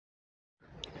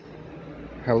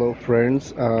Hello friends,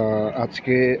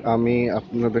 আজকে আমি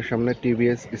আপনাদের সামনে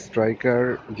টিভিএস স্ট্রাইকার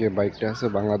যে বাইকটা আছে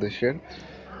বাংলাদেশের,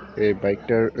 এই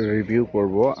বাইকটার রিভিউ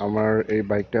করব। আমার এই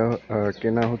বাইকটা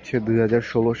কেনা হচ্ছে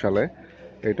 2016 সালে।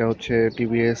 এটা হচ্ছে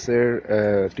টিভিএস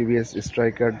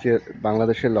স্ট্রাইকার যে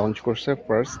বাংলাদেশে লঞ্চ করছে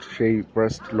সেই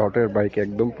ফার্স্ট লটের বাইক,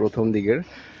 একদম প্রথম দিকের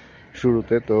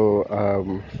শুরুতে। তো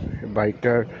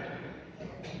বাইকটার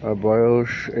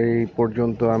বয়স এই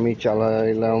পর্যন্ত আমি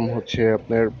চালাইলাম হচ্ছে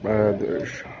আপনার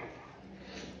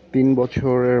 3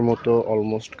 বছরের মতো,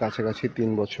 অলমোস্ট কাছাকাছি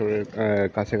 3 বছরের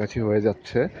কাছাকাছি হয়ে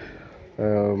যাচ্ছে,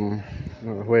 আম,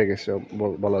 হয়ে গেছে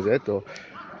বলা যায়। তো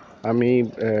আমি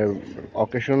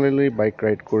অকেশনালি বাইক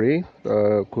রাইড করি,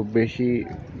 খুব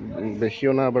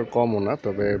বেশিও না আবার কমও না,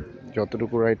 তবে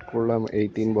যতটুকু রাইড করলাম এই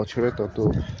 3 বছরে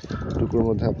ততটুকুর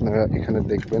মধ্যে আপনারা এখানে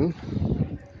দেখবেন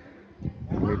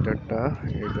মিটারটা।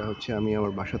 এটা হচ্ছে আমি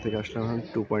আমার বাসা থেকে আসলাম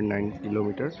 2.9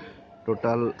 কিলোমিটার।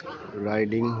 টোটাল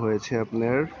রাইডিং হয়েছে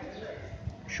আপনার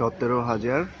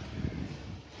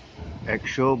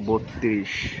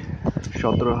 17,132,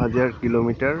 17,000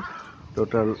 কিলোমিটার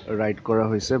টোটাল রাইড করা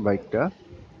হয়েছে বাইকটা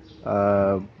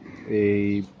এই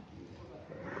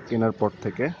কেনার পর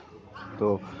থেকে। তো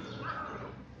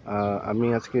আমি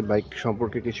আজকে বাইক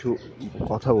সম্পর্কে কিছু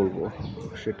কথা বলবো।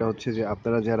 সেটা হচ্ছে যে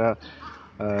আপনারা যারা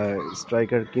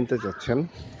স্ট্রাইকার কিনতে চাচ্ছেন,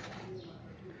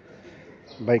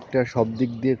 বাইকটা সব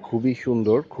দিক দিয়ে খুবই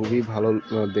সুন্দর, খুবই ভালো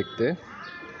দেখতে,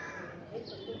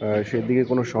 সেদিকে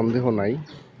কোনো সন্দেহ নাই।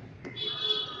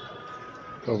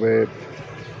 তবে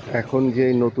এখন যে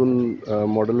নতুন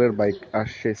মডেলের বাইক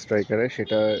আসছে স্ট্রাইকারে,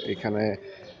 সেটা এখানে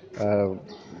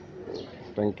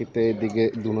ট্যাঙ্কিতে এদিকে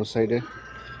দুনো সাইডে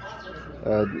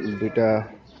দুইটা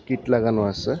কিট লাগানো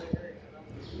আছে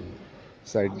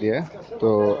সাইড দিয়ে।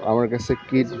 তো আমার কাছে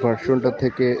কিট ভার্সনটা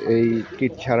থেকে এই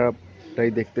কিট ছাড়াটাই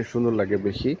দেখতে সুন্দর লাগে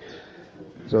বেশি।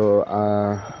 তো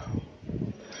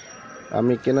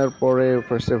আমি কেনার পরে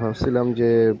ফার্স্টে ভাবছিলাম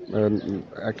যে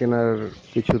কেনার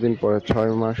কিছুদিন পরে,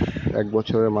 6 মাস 1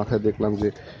 বছরের মাথায় দেখলাম যে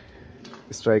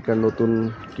স্ট্রাইকার নতুন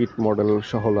কিট মডেল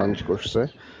সহ লঞ্চ করছে।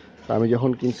 আমি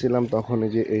যখন কিনছিলাম তখন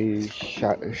এই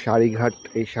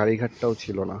সারিঘাটটাও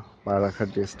ছিল না, পা রাখার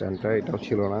যে স্ট্যান্ডটা, এটাও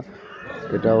ছিল না।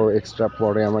 এটাও এক্সট্রা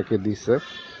পরে আমাকে দিছে,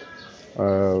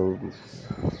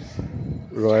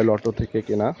 রয়্যাল অটো থেকে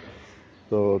কেনা।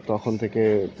 তো তখন থেকে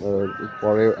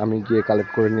পরে আমি গিয়ে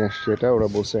কালেক্ট করে নিয়ে আসছি। এটা ওরা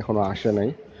বলছে এখনো আসে নাই।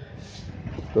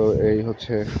 তো এই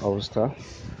হচ্ছে অবস্থা।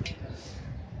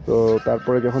 তো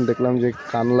তারপরে যখন দেখলাম যে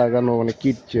কান লাগানো, মানে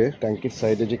কিট, যে ট্যাঙ্কির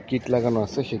সাইডে যে কিট লাগানো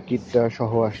আছে সেই কিটটা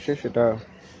সহ আসছে, সেটা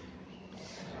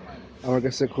আমার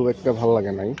কাছে খুব একটা ভালো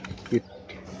লাগে নাই। কিট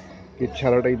কিট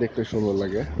ছাড়াটাই দেখতে সুন্দর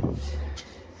লাগে।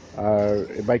 আর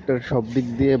বাইকটার সব দিক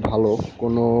দিয়ে ভালো,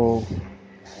 কোনো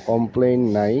কমপ্লেইন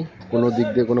নাই, কোনো দিক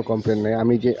দিয়ে কোনো কমপ্লেইন নাই।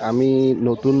 আমি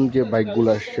নতুন যে বাইকগুলো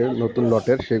আসছে নতুন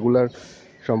লটের, সেগুলার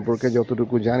সম্পর্কে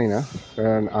যতটুকু জানি না,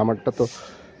 কারণ আমারটা তো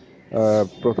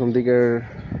প্রথম দিকের।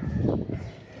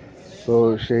 তো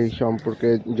সেই সম্পর্কে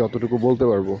যতটুকু বলতে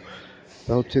পারবো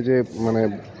তা হচ্ছে যে, মানে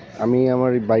আমি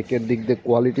আমার বাইকের দিক দিয়ে,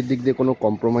 কোয়ালিটির দিক দিয়ে কোনো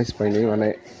কম্প্রোমাইজ পাইনি। মানে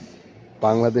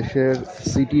বাংলাদেশের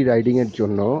সিটি রাইডিংয়ের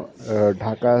জন্য,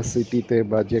 ঢাকা সিটিতে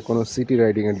বা যে কোনো সিটি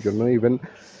রাইডিংয়ের জন্য, ইভেন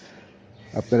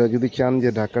আপনারা যদি চান যে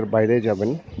ঢাকার বাইরে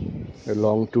যাবেন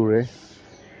লং ট্যুরে,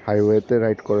 হাইওয়েতে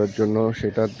রাইড করার জন্য,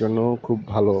 সেটার জন্য খুব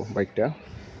ভালো বাইকটা।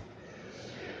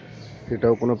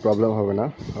 সেটাও কোনো প্রবলেম হবে না।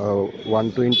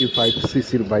 125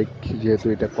 সিসির বাইক, যেহেতু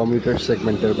এটা কমিউটার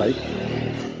সেগমেন্টের বাইক,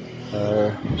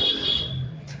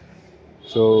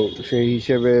 সো সেই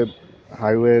হিসেবে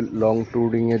হাইওয়ে লং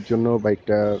ট্যুরিংয়ের জন্য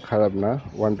বাইকটা খারাপ না।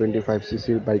 125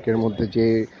 সিসির বাইকের মধ্যে যে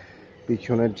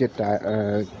পিছনের যে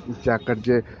চাকার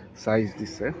যে সাইজ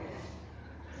দিছে,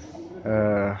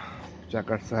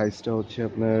 চাকার সাইজটা হচ্ছে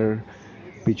আপনার,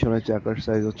 পিছনের চাকার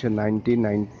সাইজ হচ্ছে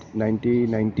 90/90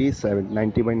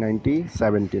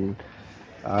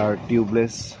 আর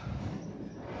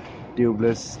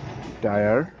টিউবলেস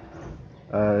টায়ার,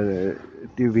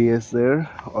 টিভিএস এর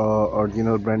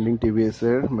অরিজিনাল ব্র্যান্ডিং, টিভিএস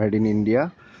এর মেড ইন ইন্ডিয়া।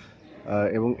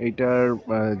 এবং এইটার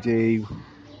যে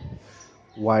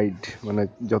ওয়াইড, মানে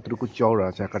যতটুকু চওড়া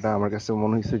চাকাটা, আমার কাছে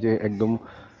মনে হয়েছে যে একদম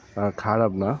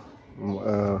খারাপ না,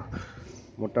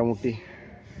 মোটামুটি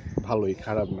ভালোই,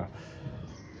 খারাপ না।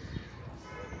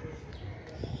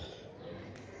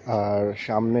 আর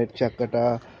সামনের চাকাটা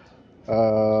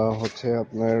হচ্ছে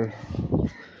আপনার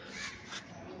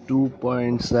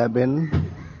 2.7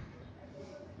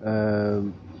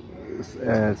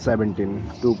 17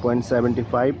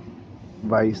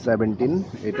 2.75/17।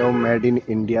 এটাও মেড ইন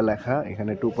ইন্ডিয়া লেখা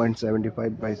এখানে,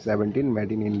 2.75/17 মেড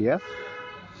ইন ইন্ডিয়া।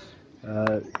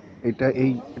 এটা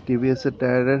টিভিএস এর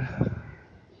টায়ারের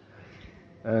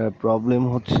প্রবলেম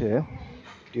হচ্ছে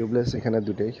টিউবলেস এখানে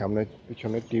দুটোই, সামনে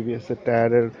পিছনে। টিভিএস এর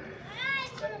টায়ারের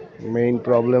মেইন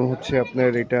প্রবলেম হচ্ছে আপনার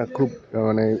এটা খুব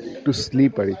মানে একটু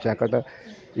স্লিপারি, চাকাটা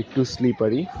একটু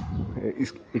স্লিপারি।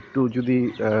 একটু যদি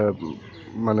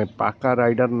মানে পাকা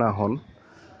রাইডার না হন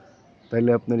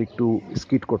তাইলে আপনার একটু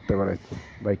স্কিড করতে পারে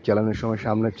বাইক চালানোর সময়,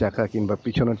 সামনের চাকা কিংবা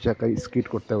পিছনের চাকায় স্কিড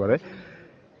করতে পারে।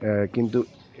 কিন্তু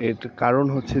এর কারণ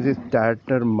হচ্ছে যে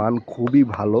টায়ারটার মান খুবই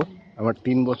ভালো। আমার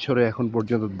 3 বছরে এখন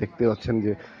পর্যন্ত দেখতে পাচ্ছেন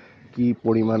যে কি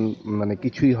পরিমাণ, মানে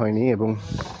কিছুই হয়নি, এবং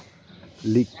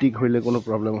লিক টিক হইলে কোনো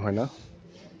প্রবলেম হয় না।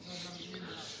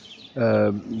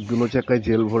 দুনো চাকায়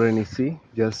জেল ভরে নিছি,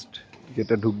 জাস্ট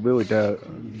যেটা ঢুকবে ওইটা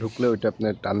ঢুকলে ওইটা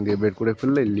আপনার টান দিয়ে বের করে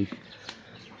ফেললে লিক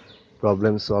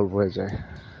প্রবলেম সলভ হয়ে যায়।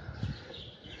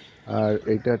 আর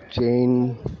এইটার চেইন,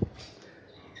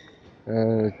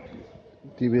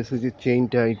 টিভিএসের যে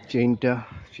চেইনটা, এই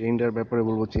চেইনটার ব্যাপারে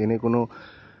বলবো, চেইনে কোনো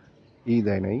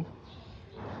দেয় নাই,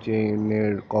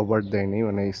 চেইনের কভার দেয় নাই,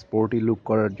 মানে স্পোর্টি লুক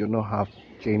করার জন্য হাফ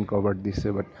চেইন কভার দিচ্ছে।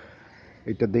 বাট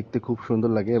এটা দেখতে খুব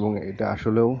সুন্দর লাগে এবং এটা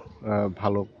আসলেও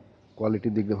ভালো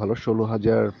কোয়ালিটির দিক দিয়ে ভালো।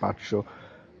 16,500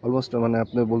 অলমোস্ট, মানে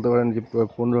আপনি বলতে পারেন যে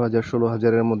 15,000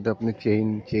 16,000-এর মধ্যে আপনি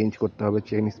চেঞ্জ করতে হবে,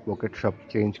 চেইন স্পকেট সব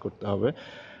চেঞ্জ করতে হবে।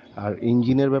 আর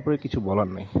ইঞ্জিনের ব্যাপারে কিছু বলার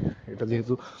নেই, এটা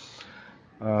যেহেতু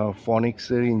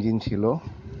ফনিক্সের ইঞ্জিন ছিল,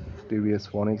 টিভিএস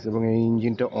ফনিক্স, এবং এই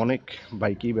ইঞ্জিনটা অনেক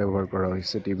বাইকেই ব্যবহার করা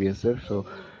হয়েছে টিভিএসের। সো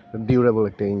ডিউরেবল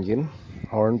একটা ইঞ্জিন।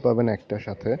 হর্ন পাবেন একটা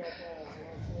সাথে।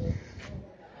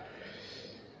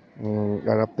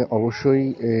 আর আপনি অবশ্যই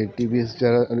টিভিএস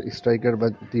যারা স্ট্রাইকার বা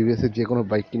টিভিএসের যে কোনো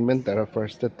বাইক কিনবেন তারা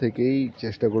ফার্স্টের থেকেই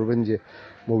চেষ্টা করবেন যে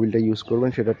মোবিলটা ইউজ করবেন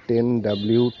সেটা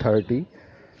 10W30।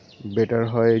 বেটার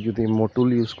হয় যদি মোটুল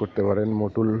ইউজ করতে পারেন,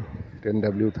 মোটুল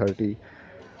 10W30।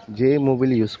 যে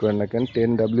মোবিল ইউজ করেন না কেন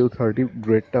 10W30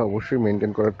 গ্রেডটা অবশ্যই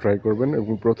মেনটেন করার ট্রাই করবেন।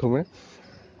 এবং প্রথমে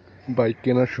বাইক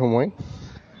কেনার সময়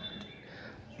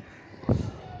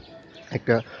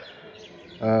একটা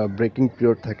ব্রেকিং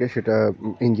পিরিয়ড থাকে, সেটা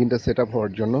ইঞ্জিনটা সেট আপ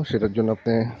হওয়ার জন্য। সেটার জন্য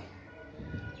আপনি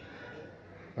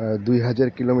 2,000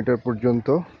 কিলোমিটার পর্যন্ত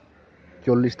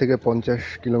 40 থেকে 50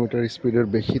 কিলোমিটার স্পিডের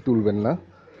বেশি তুলবেন না।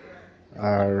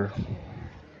 আর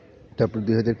তারপর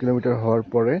 2,000 কিলোমিটার হওয়ার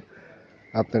পরে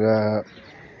আপনারা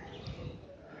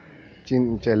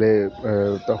চাইলে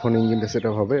তখন ইঞ্জিনটা সেট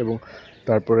আপ হবে এবং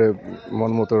তারপরে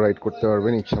মন মতো রাইড করতে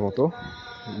পারবেন, ইচ্ছা মতো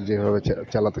যেভাবে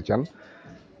চালাতে চান।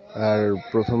 আর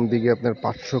প্রথম দিকে আপনার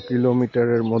 500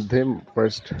 কিলোমিটারের মধ্যে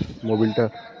ফার্স্ট মোবিলটা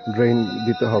ড্রেন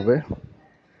দিতে হবে,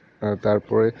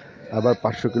 তারপরে আবার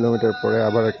 500 কিলোমিটার পরে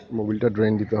আবার মোবিলটা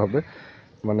ড্রেন দিতে হবে।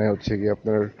 মানে হচ্ছে কি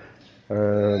আপনার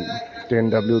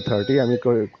 10W30। আমি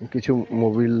কিছু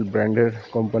মোবিল ব্র্যান্ডের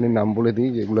কোম্পানির নাম বলে দিই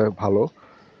যেগুলো ভালো।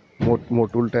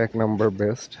 মোটুলটা 1 নাম্বার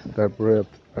বেস্ট, তারপরে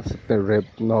আপনার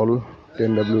রেপনল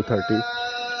 10W30,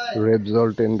 রেপজল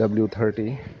 10W30,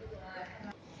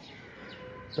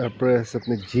 তারপরে আছে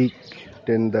আপনি জিক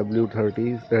 10W30।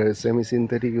 সেমি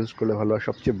সিনথেটিক ইউজ করলে ভালো। আর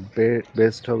সবচেয়ে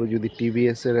বেস্ট হবে যদি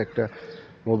টিভিএসের একটা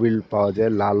মোবিল পাওয়া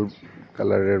যায় লাল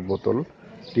কালারের বোতল,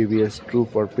 TVS true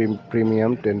for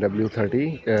premium 10W30,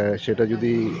 সেটা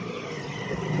যদি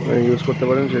ইউজ করতে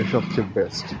পারেন সেটা সবচেয়ে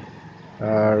বেস্ট।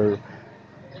 আর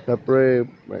তারপরে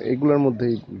এগুলোর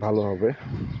মধ্যেই ভালো হবে,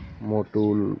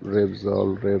 মোটুল, রেপজল,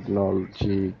 রেপনল,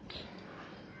 জিক।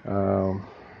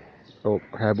 তো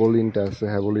হ্যাভোলিনটা আছে,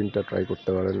 হ্যাভোলিনটা ট্রাই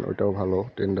করতে পারেন, ওইটাও ভালো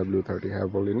 10W30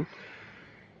 হ্যাভোলিন।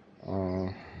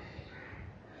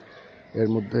 এর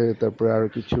মধ্যে তারপরে আরও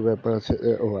কিছু ব্যাপার আছে।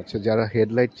 ও আচ্ছা, যারা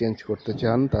হেডলাইট চেঞ্জ করতে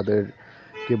চান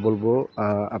তাদেরকে বলবো,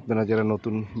 আপনারা যারা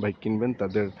নতুন বাইক কিনবেন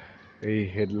তাদের এই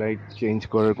হেডলাইট চেঞ্জ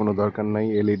করার কোনো দরকার নাই,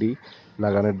 এলইডি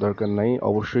লাগানোর দরকার নাই।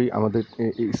 অবশ্যই আমাদের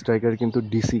স্ট্রাইকার কিন্তু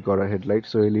ডিসি করা headlight,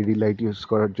 so LED light use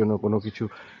করার জন্য কোনো কিছু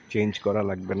চেঞ্জ করা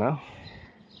লাগবে না,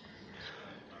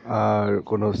 আর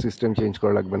কোনো সিস্টেম চেঞ্জ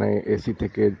করা লাগবে না। এসি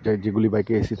থেকে যেগুলি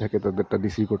বাইকে এসি থাকে তাদেরটা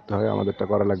ডিসি করতে হয়, আমাদেরটা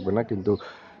করা লাগবে না। কিন্তু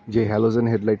যে হ্যালোজেন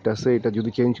হেডলাইটটা আছে এটা যদি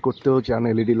চেঞ্জ করতেও চান,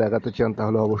 এলইডি লাগাতে চান,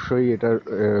 তাহলে অবশ্যই এটার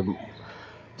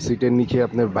সিটের নিচে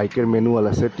আপনার বাইকের ম্যানুয়াল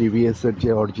আছে, টিভিএসের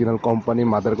যে অরিজিনাল কোম্পানি,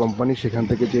 মাদার কোম্পানি, সেখান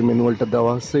থেকে যে ম্যানুয়ালটা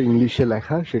দেওয়া আছে ইংলিশে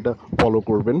লেখা, সেটা ফলো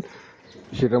করবেন।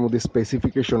 সেটার মধ্যে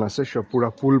স্পেসিফিকেশন আছে, সব পুরো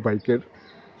ফুল বাইকের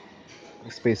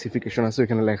স্পেসিফিকেশন আছে।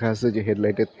 এখানে লেখা আছে যে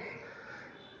হেডলাইটের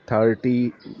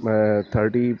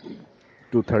 30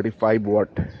 to 35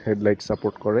 ওয়াট হেডলাইট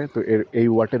সাপোর্ট করে। তো এই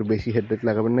ওয়াটের বেশি হেডলাইট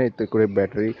লাগাবেন না, এতে করে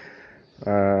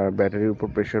ব্যাটারির উপর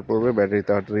প্রেশার পড়বে, ব্যাটারি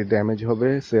তাড়াতাড়ি ড্যামেজ হবে,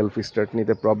 সেলফ স্টার্ট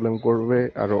নিতে প্রবলেম করবে,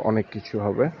 আরও অনেক কিছু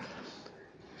হবে।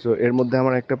 সো এর মধ্যে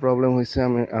আমার একটা প্রবলেম হয়েছে,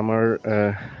 আমার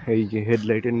এই যে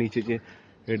হেডলাইটের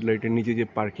নিচে যে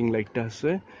পার্কিং লাইটটা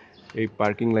আছে, এই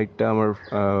পার্কিং লাইটটা আমার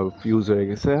ফিউজ হয়ে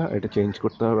গেছে, এটা চেঞ্জ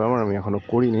করতে হবে আমার, আমি এখনও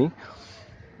করিনি।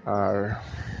 আর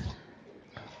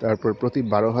তারপর প্রতি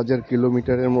 12,000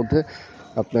 কিলোমিটারের মধ্যে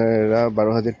আপনারা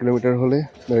 12,000 কিলোমিটার হলে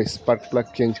স্পার্ক প্লাগ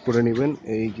চেঞ্জ করে নেবেন।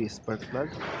 এই যে স্পার্ক প্লাগ,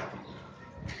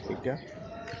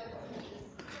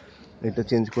 এটা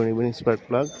চেঞ্জ করে নেবেন স্পার্ক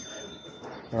প্লাগ।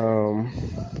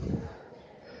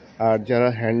 আর যারা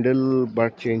হ্যান্ডেল বার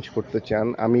চেঞ্জ করতে চান,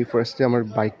 আমি ফার্স্টে আমার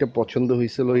বাইকটা পছন্দ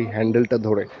হয়েছিল ওই হ্যান্ডেলটা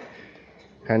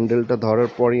ধরার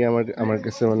পরই আমার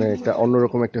কাছে মানে একটা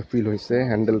অন্যরকম একটা ফিল হয়েছে।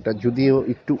 হ্যান্ডেলটা যদিও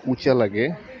একটু উঁচা লাগে,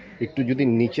 একটু যদি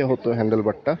নিচে হতো হ্যান্ডেল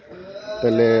বারটা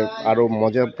তাহলে আরও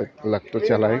মজা লাগতো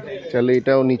চাইলে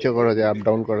এটাও নিচে করা যায়, আপ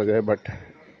ডাউন করা যায়। বাট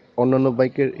অন্যান্য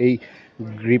বাইকের এই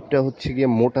গ্রিপটা হচ্ছে গিয়ে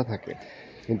মোটা থাকে,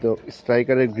 কিন্তু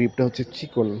স্ট্রাইকারের গ্রিপটা হচ্ছে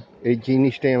চিকন। এই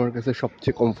জিনিসটাই আমার কাছে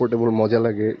সবচেয়ে কমফোর্টেবল, মজা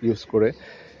লাগে ইউজ করে।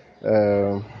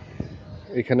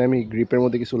 এখানে আমি গ্রিপের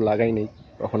মধ্যে কিছু লাগাই নেই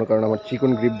কখনো, কারণ আমার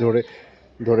চিকন গ্রিপ ধরে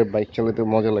ধরে বাইক চালাতে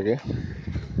মজা লাগে।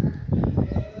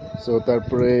 সো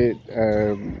তারপরে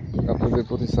আপনাদের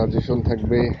প্রতি সাজেশন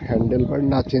থাকবে, হ্যান্ডেল বার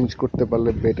না চেঞ্জ করতে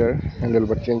পারলে বেটার, হ্যান্ডেল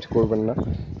বার চেঞ্জ করবেন না,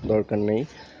 দরকার নেই।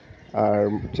 আর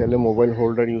চাইলে মোবাইল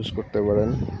হোল্ডার ইউজ করতে পারেন।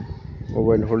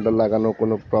 মোবাইল হোল্ডার লাগানো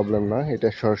কোনো প্রবলেম না, এটা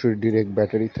সরাসরি ডিরেক্ট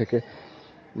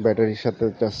ব্যাটারির সাথে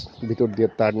জাস্ট ভিতর দিয়ে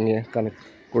তার নিয়ে কানেক্ট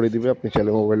করে দিবে। আপনি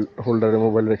চাইলে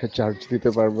মোবাইল রেখে চার্জ দিতে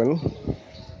পারবেন।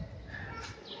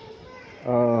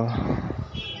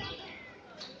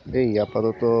 এই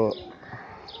আপাতত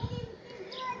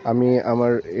আমি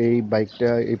আমার এই বাইকটা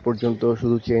এই পর্যন্ত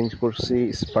শুধু চেঞ্জ করছি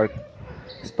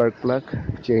স্পার্ক প্লাগ,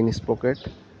 চেইন স্পকেট,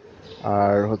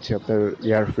 আর হচ্ছে আপনার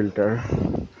এয়ার ফিল্টার।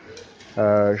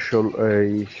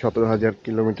 এই 17,000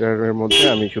 কিলোমিটারের মধ্যে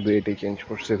আমি শুধু এটাই চেঞ্জ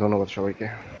করছি। ধন্যবাদ সবাইকে।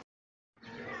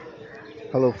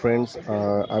 হ্যালো ফ্রেন্ডস,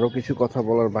 আরও কিছু কথা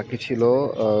বলার বাকি ছিল,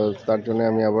 তার জন্য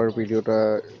আমি আবার ভিডিওটা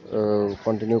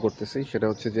কন্টিনিউ করতেছি। সেটা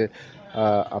হচ্ছে যে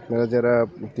আপনারা যারা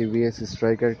টিভিএস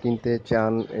স্ট্রাইকার কিনতে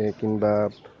চান কিংবা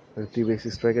টিভিএস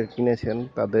স্ট্রাইকার কিনেছেন,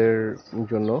 তাদের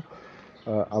জন্য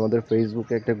আমাদের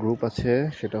ফেসবুকে একটা গ্রুপ আছে।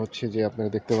 সেটা হচ্ছে যে আপনারা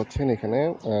দেখতে পাচ্ছেন এখানে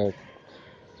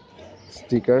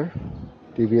স্টিকার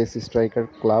টিভিএস স্ট্রাইকার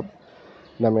ক্লাব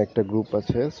নামে একটা গ্রুপ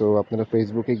আছে। সো আপনারা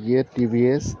ফেসবুকে গিয়ে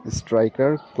টিভিএস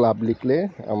স্ট্রাইকার ক্লাব লিখলে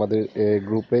আমাদের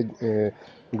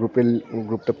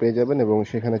গ্রুপটা পেয়ে যাবেন এবং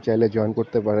সেখানে চাইলে জয়েন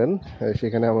করতে পারেন।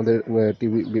 সেখানে আমাদের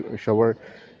সবার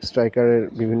স্ট্রাইকারের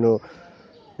বিভিন্ন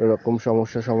রকম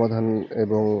সমস্যা সমাধান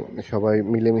এবং সবাই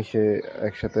মিলেমিশে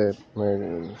একসাথে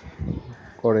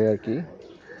করে আর কি,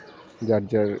 যার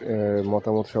যার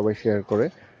মতামত সবাই শেয়ার করে।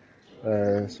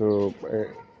 সো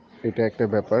এটা একটা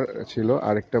ব্যাপার ছিল।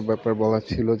 আরেকটা ব্যাপার বলার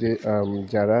ছিল যে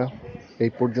যারা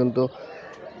এই পর্যন্ত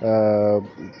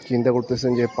চিন্তা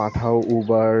করতেছেন যে পাঠাও,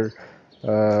 উবার,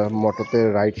 মোটোতে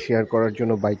রাইড শেয়ার করার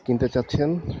জন্য বাইক কিনতে চাচ্ছেন,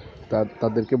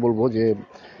 তাদেরকে বলবো যে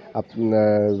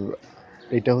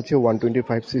এটা হচ্ছে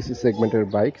 125cc সেগমেন্টের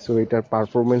বাইক। সো এটার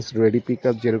পারফরমেন্স রেডি পিক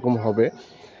আপ যেরকম হবে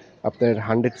আপনার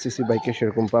 100cc বাইকে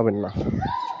সেরকম পাবেন না।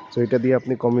 সো এটা দিয়ে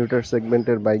আপনি কমিউটার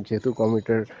সেগমেন্টের বাইক, যেহেতু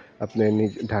কমিউটার আপনি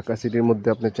ঢাকা সিটির মধ্যে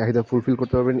আপনার চাহিদা ফুলফিল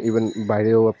করতে পারবেন, ইভেন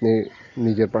বাইরেও আপনি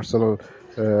নিজের পার্সোনাল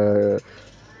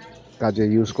কাজে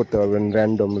ইউজ করতে পারবেন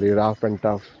র্যান্ডমলি, রাফ অ্যান্ড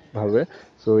টাফ ভাবে।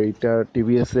 সো এইটা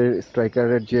টিভিএস এর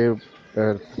স্ট্রাইকারের যে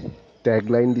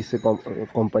ট্যাগলাইন দিছে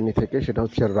কোম্পানি থেকে, সেটা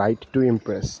হচ্ছে রাইট টু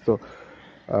ইমপ্রেস। তো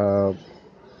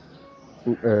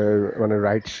মানে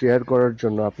রাইড শেয়ার করার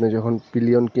জন্য আপনি যখন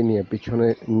পিলিয়নকে নিয়ে পিছনে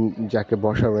যাকে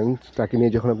বসাবেন তাকে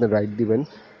নিয়ে যখন আপনি রাইড দিবেন,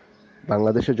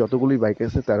 বাংলাদেশে যতগুলি বাইক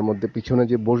আছে তার মধ্যে পিছনে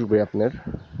যে বসবে আপনার,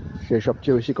 সে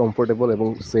সবচেয়ে বেশি কমফোর্টেবল এবং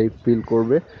সেফ ফিল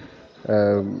করবে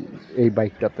এই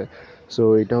বাইকটাতে। সো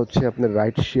এটা হচ্ছে আপনার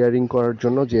রাইড শেয়ারিং করার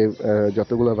জন্য যে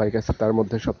যতগুলো বাইক আছে তার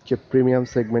মধ্যে সবচেয়ে প্রিমিয়াম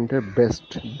সেগমেন্টের বেস্ট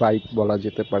বাইক বলা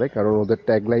যেতে পারে, কারণ ওদের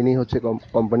ট্যাগলাইনই হচ্ছে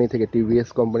কোম্পানি থেকে, টিভিএস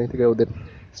কোম্পানি থেকে ওদের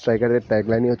স্ট্রাইকারের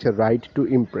ট্যাগলাইনই হচ্ছে রাইড টু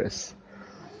ইমপ্রেস।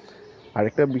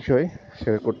 আরেকটা বিষয়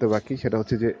শেয়ার করতে বাকি, সেটা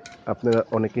হচ্ছে যে আপনারা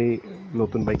অনেকেই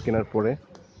নতুন বাইক কেনার পরে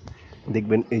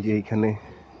দেখবেন এই যে এইখানে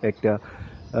একটা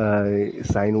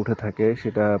সাইন উঠে থাকে,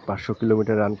 সেটা 500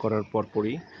 কিলোমিটার রান করার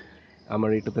পরপরই।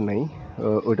 আমার এটাতে নাই।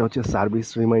 ওইটা হচ্ছে সার্ভিস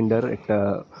রিমাইন্ডার, একটা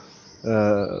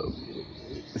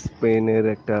স্পেনের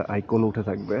একটা আইকন উঠে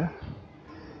থাকবে।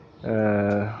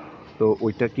 তো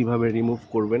ওইটা কিভাবে রিমুভ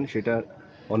করবেন সেটা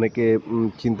অনেকে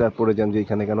চিন্তা পড়ে যান যে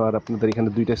এখানে কেন। আর আপনাদের এখানে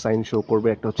দুইটা সাইন শো করবে,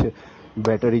 একটা হচ্ছে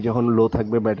ব্যাটারি যখন লো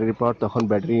থাকবে, ব্যাটারি পাওয়ার, তখন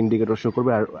ব্যাটারি ইন্ডিকেটর শো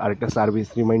করবে, আর আরেকটা সার্ভিস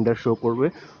রিমাইন্ডার শো করবে।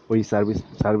 ওই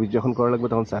সার্ভিস যখন করা লাগবে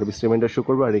তখন সার্ভিস রিমাইন্ডার শো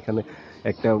করবে, আর এখানে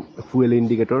একটা ফুয়েল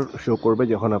ইন্ডিকেটর শো করবে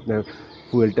যখন আপনার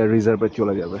ফুয়েলটা রিজার্ভে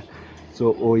চলে যাবে। সো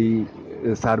ওই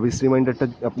সার্ভিস রিমাইন্ডারটা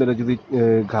আপনারা যদি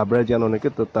ঘাবড়ায় যান অনেকে,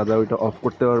 তো তারা ওইটা অফ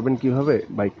করতে পারবেন কিভাবে,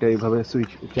 বাইকটা এইভাবে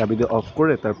সুইচ চাবি দিয়ে অফ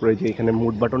করে তারপরে যে এখানে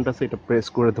মুড বাটনটা আছে এটা প্রেস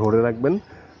করে ধরে রাখবেন,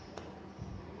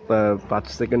 5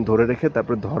 সেকেন্ড ধরে রেখে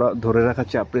তারপরে ধরে রাখা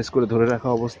চাপ প্রেস করে ধরে রাখা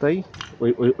অবস্থায়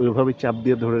ওইভাবে চাপ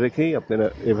দিয়ে ধরে রেখেই আপনারা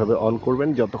এভাবে অন করবেন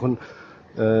যতক্ষণ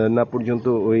না পর্যন্ত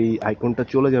ওই আইকনটা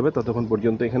চলে যাবে ততক্ষণ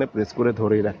পর্যন্ত এখানে প্রেস করে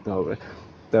ধরেই রাখতে হবে।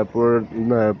 তারপর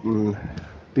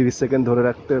 30 সেকেন্ড ধরে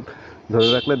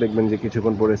রাখলে দেখবেন যে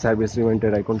কিছুক্ষণ পরে সার্ভিস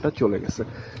রিমাইন্ডার আইকনটা চলে গেছে।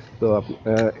 তো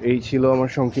এই ছিল আমার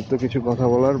সংক্ষিপ্ত কিছু কথা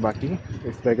বলার বাকি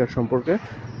স্ট্রাইকার সম্পর্কে।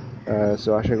 সো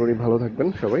আশা করি ভালো থাকবেন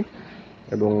সবাই,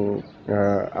 এবং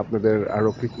আপনাদের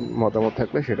আরও কিছু মতামত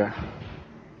থাকলে সেটা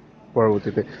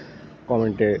পরবর্তীতে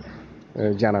কমেন্টে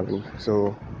জানাবেন। সো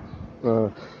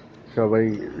সবাই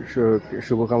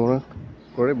শুভকামনা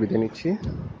করে বিদায় নিচ্ছি।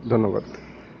 ধন্যবাদ।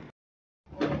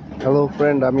 হ্যালো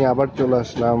ফ্রেন্ড, আমি আবার চলে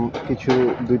আসলাম।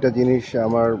 দুইটা জিনিস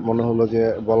আমার মনে হলো যে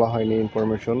বলা হয়নি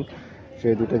ইনফরমেশন।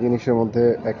 সেই দুইটা জিনিসের মধ্যে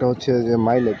একটা হচ্ছে যে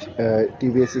মাইলেজ।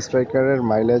 টিভিএস স্ট্রাইকারের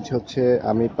মাইলেজ হচ্ছে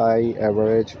আমি পাই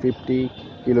average 50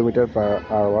 kilometre per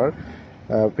hour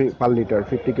per litre,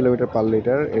 50 kilometre per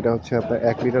litre. এটা হচ্ছে আপনার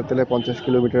 1 লিটার তেলে 50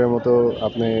 কিলোমিটারের মতো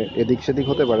আপনি এদিক সেদিক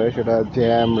হতে পারে, সেটা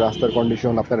জ্যাম, রাস্তার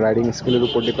কন্ডিশন, আপনার রাইডিং স্কিলের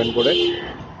উপর ডিপেন্ড করে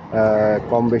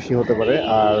কম বেশি হতে পারে।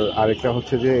 আর আরেকটা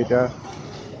হচ্ছে যে এটা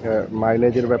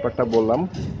মাইলেজের ব্যাপারটা বললাম।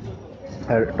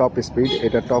 আর টপ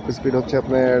স্পিড হচ্ছে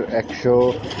আপনার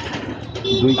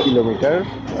 102 কিলোমিটার,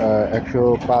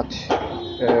 105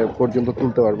 পর্যন্ত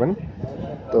তুলতে পারবেন।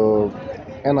 তো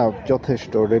এনাফ,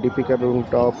 যথেষ্ট। রেডি পিক আপ এবং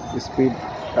টপ স্পিড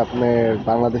আপনার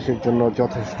বাংলাদেশের জন্য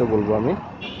যথেষ্ট বলবো আমি।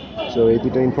 সো এই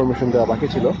দুটো ইনফরমেশন দেওয়া বাকি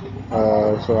ছিল।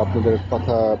 সো আপনাদের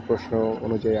প্রশ্ন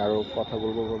অনুযায়ী আরও কথা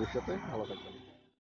বলবো ভবিষ্যতে। ভালো থাকবেন।